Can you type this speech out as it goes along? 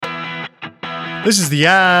This is the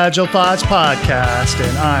Agile Thoughts Podcast,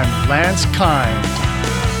 and I'm Lance Kind.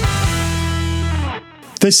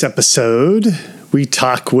 This episode, we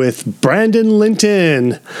talk with Brandon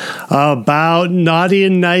Linton about naughty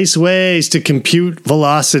and nice ways to compute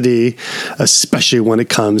velocity, especially when it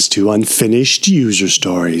comes to unfinished user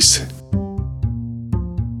stories.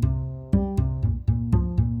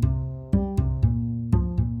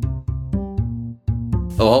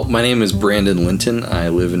 Well, my name is Brandon Linton. I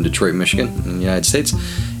live in Detroit, Michigan, in the United States,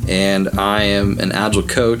 and I am an Agile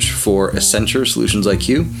coach for Accenture Solutions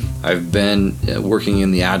IQ. I've been working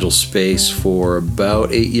in the Agile space for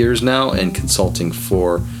about 8 years now and consulting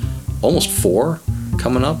for almost 4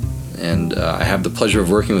 coming up, and I have the pleasure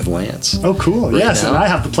of working with Lance. Oh, cool. Right yes, now. and I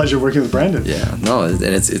have the pleasure of working with Brandon. Yeah, no, and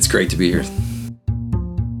it's great to be here.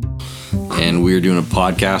 And we are doing a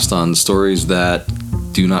podcast on stories that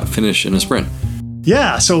do not finish in a sprint.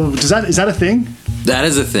 Yeah, so is that a thing? That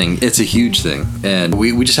is a thing. It's a huge thing. And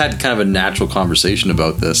we just had kind of a natural conversation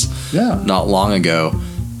about this not long ago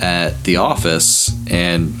at the office.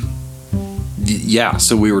 And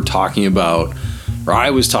so we were talking about, or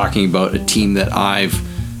I was talking about a team that I've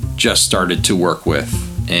just started to work with.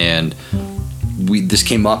 And this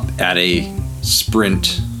came up at a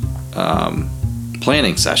sprint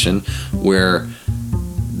planning session where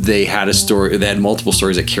they had multiple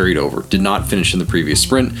stories that carried over, did not finish in the previous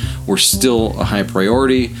sprint, were still a high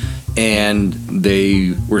priority, and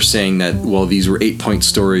they were saying that, well, these were 8-point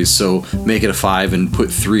stories, so make it a 5 and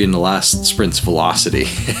put 3 in the last sprint's velocity.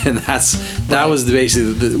 And that was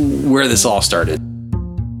basically where this all started.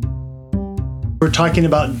 We're talking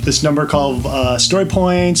about this number called story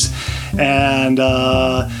points, and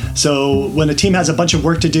so when a team has a bunch of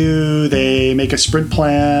work to do, they make a sprint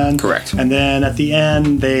plan. Correct. And then at the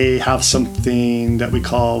end, they have something that we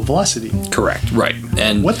call velocity. Correct. Right.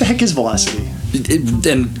 And what the heck is velocity?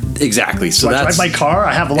 Exactly. So I drive my car.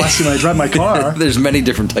 I have velocity when I drive my car. There's many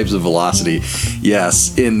different types of velocity.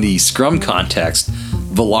 Yes, in the Scrum context,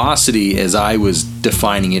 velocity, as I was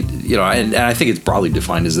defining it, and I think it's broadly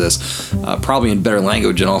defined as this, probably in better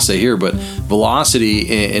language than I'll say here, but velocity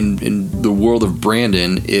in the world of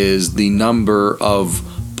Brandon is the number of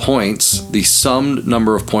points, the summed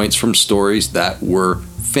number of points from stories that were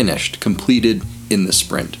finished, completed in the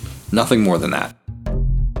sprint. Nothing more than that.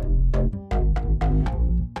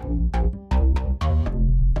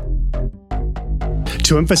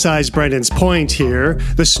 To emphasize Brandon's point here,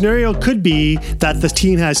 the scenario could be that the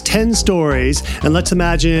team has 10 stories, and let's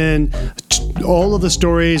imagine all of the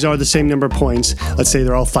stories are the same number of points. Let's say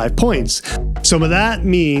they're all 5 points. So that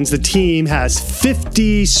means the team has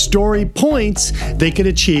 50 story points they could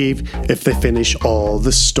achieve if they finish all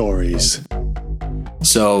the stories.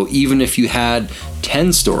 So even if you had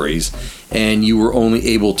 10 stories and you were only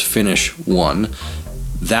able to finish 1,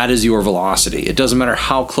 that is your velocity. It doesn't matter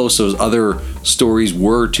how close those other stories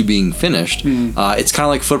were to being finished. It's kind of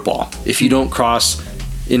like football. If you don't cross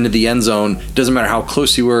into the end zone, it doesn't matter how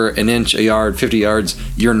close you were, an inch, a yard, 50 yards,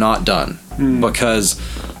 you're not done. Because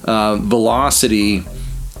velocity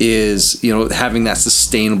is, having that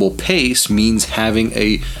sustainable pace means having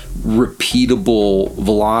a repeatable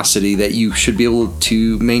velocity that you should be able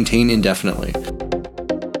to maintain indefinitely.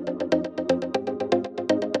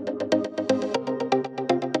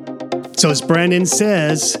 So as Brandon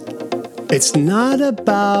says, it's not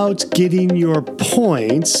about getting your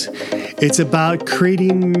points. It's about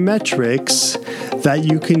creating metrics that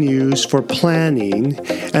you can use for planning.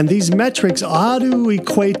 And these metrics ought to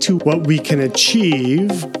equate to what we can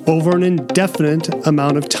achieve over an indefinite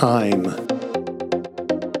amount of time.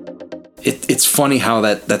 It's funny how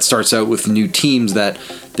that starts out with new teams that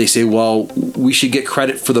they say, well, we should get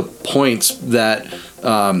credit for the points that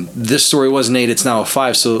this story was an 8, it's now a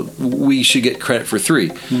 5, so we should get credit for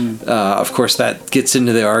 3. Of course, that gets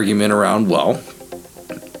into the argument around, well,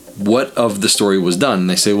 what of the story was done? And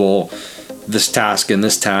they say, well, this task and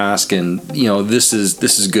this task, and this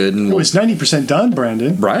is good. And it's 90% done,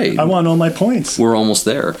 Brandon. Right. I want all my points. We're almost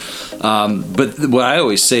there. But what I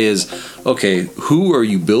always say is, okay, who are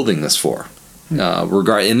you building this for?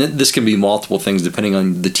 And this can be multiple things depending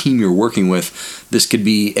on the team you're working with. This could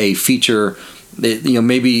be a feature.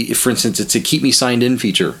 Maybe, for instance, it's a keep me signed in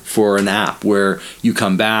feature for an app where you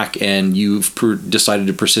come back and you've decided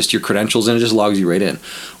to persist your credentials and it just logs you right in.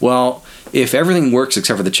 Well, if everything works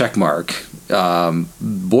except for the check mark,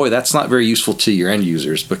 that's not very useful to your end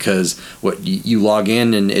users, because you log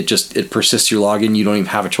in and it persists your login. You don't even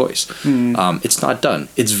have a choice. It's not done.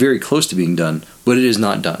 It's very close to being done, but it is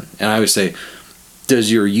not done. And I would say,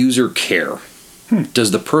 does your user care?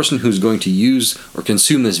 Does the person who's going to use or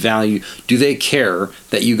consume this value, do they care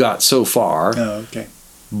that you got so far,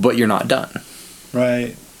 but you're not done?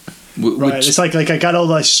 Right. Right. It's like I got all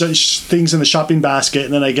the things in the shopping basket,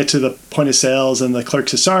 and then I get to the point of sales, and the clerk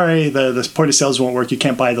says, "Sorry, the point of sales won't work. You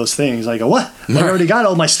can't buy those things." I go, "What? I already got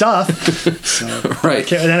all my stuff." So, right.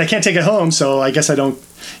 And then I can't take it home, so I guess I don't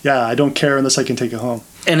care unless I can take it home.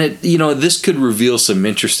 And this could reveal some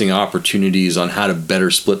interesting opportunities on how to better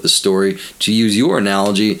split the story. To use your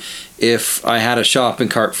analogy, if I had a shopping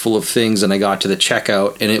cart full of things and I got to the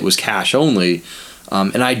checkout and it was cash only,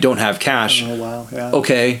 and I don't have cash. Oh, wow. Yeah.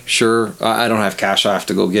 Okay, sure. I don't have cash. I have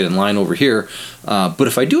to go get in line over here. But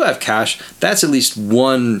if I do have cash, that's at least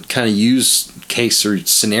one kind of use case or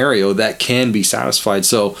scenario that can be satisfied.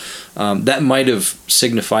 So that might have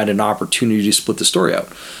signified an opportunity to split the story out.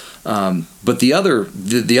 But the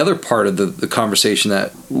other part of the conversation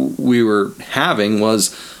that we were having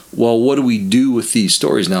was, well, what do we do with these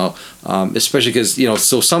stories now? Especially because,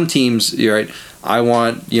 so some teams, you're right, I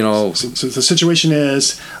want, So the situation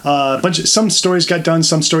is some stories got done,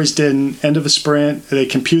 some stories didn't. End of a sprint, they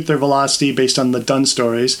compute their velocity based on the done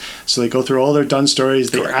stories. So they go through all their done stories,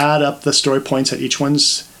 they Correct. add up the story points that each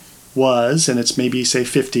one's was, and it's maybe, say,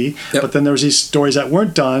 50. Yep. But then there's these stories that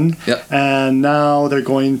weren't done, Yep. and now they're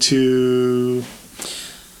going to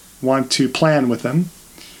want to plan with them.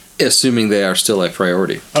 Assuming they are still a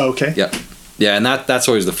priority. Oh, okay. Yep. Yeah, and that's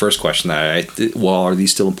always the first question that are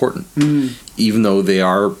these still important? Even though they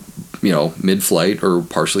are, mid-flight or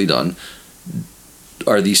partially done,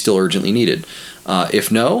 are these still urgently needed?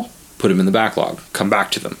 If no, put them in the backlog. Come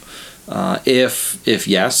back to them. If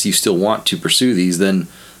yes, you still want to pursue these, then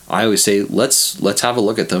I always say let's have a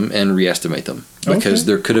look at them and re-estimate them, because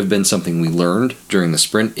there could have been something we learned during the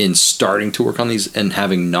sprint in starting to work on these and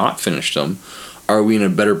having not finished them. Are we in a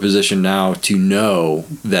better position now to know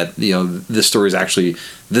that this story is actually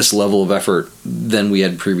this level of effort than we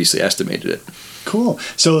had previously estimated it? Cool.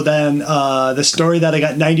 So then the story that I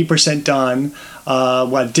got 90% done,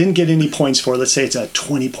 what I didn't get any points for, let's say it's a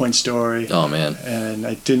 20-point story. Oh, man. And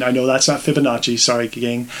I know that's not Fibonacci, sorry,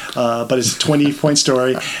 gang, but it's a 20-point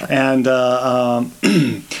story. And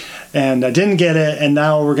and I didn't get it, and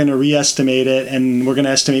now we're going to re-estimate it, and we're going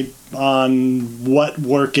to estimate on what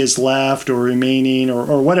work is left or remaining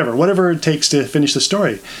or whatever it takes to finish the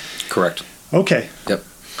story. Correct. Okay. Yep.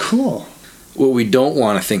 Cool. What we don't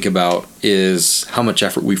want to think about is how much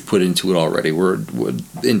effort we've put into it already. We're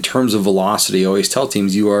in terms of velocity, I always tell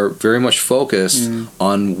teams you are very much focused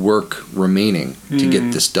on work remaining to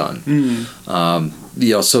get this done.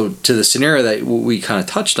 So to the scenario that we kind of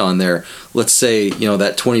touched on there, let's say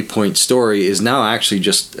that 20-point story is now actually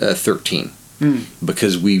just 13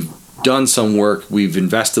 because we've done some work, we've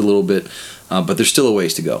invested a little bit, but there's still a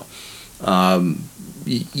ways to go.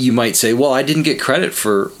 You might say, well, I didn't get credit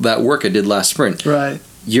for that work I did last sprint. Right.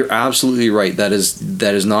 You're absolutely right. That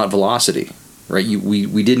is not velocity, right?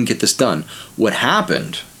 We didn't get this done. What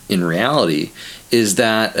happened in reality is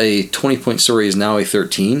that a 20-point story is now a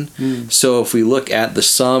 13. So if we look at the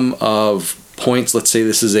sum of points, let's say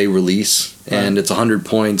this is a release and it's 100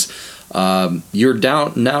 points, you're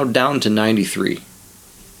down to 93.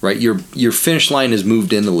 Right, your finish line has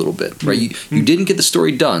moved in a little bit. Right, you didn't get the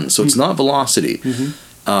story done, so it's not velocity.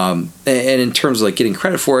 And in terms of like getting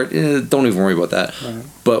credit for it, don't even worry about that. Right.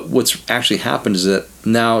 But what's actually happened is that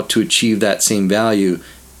now to achieve that same value,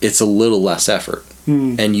 it's a little less effort,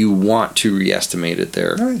 and you want to re-estimate it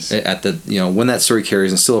there. Nice. At the when that story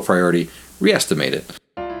carries and still a priority, re-estimate it.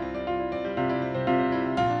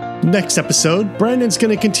 Next episode, Brandon's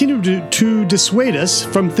going to continue to dissuade us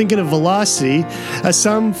from thinking of velocity as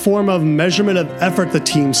some form of measurement of effort the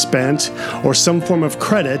team spent or some form of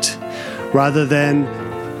credit rather than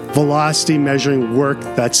velocity measuring work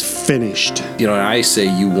that's finished. I say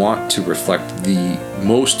you want to reflect the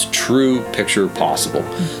most true picture possible.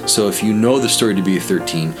 So if you know the story to be a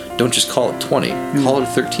 13, don't just call it 20, call it a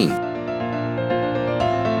 13.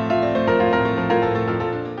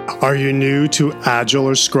 Are you new to Agile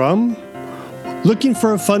or Scrum? Looking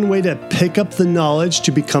for a fun way to pick up the knowledge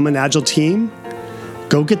to become an Agile team?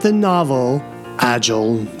 Go get the novel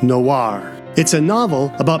Agile Noir. It's a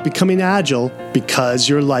novel about becoming Agile because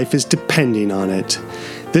your life is depending on it.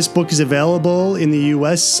 This book is available in the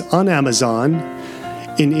US on Amazon,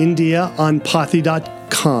 in India on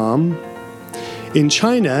Pothi.com. In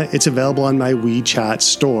China, it's available on my WeChat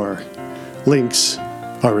store. Links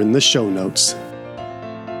are in the show notes.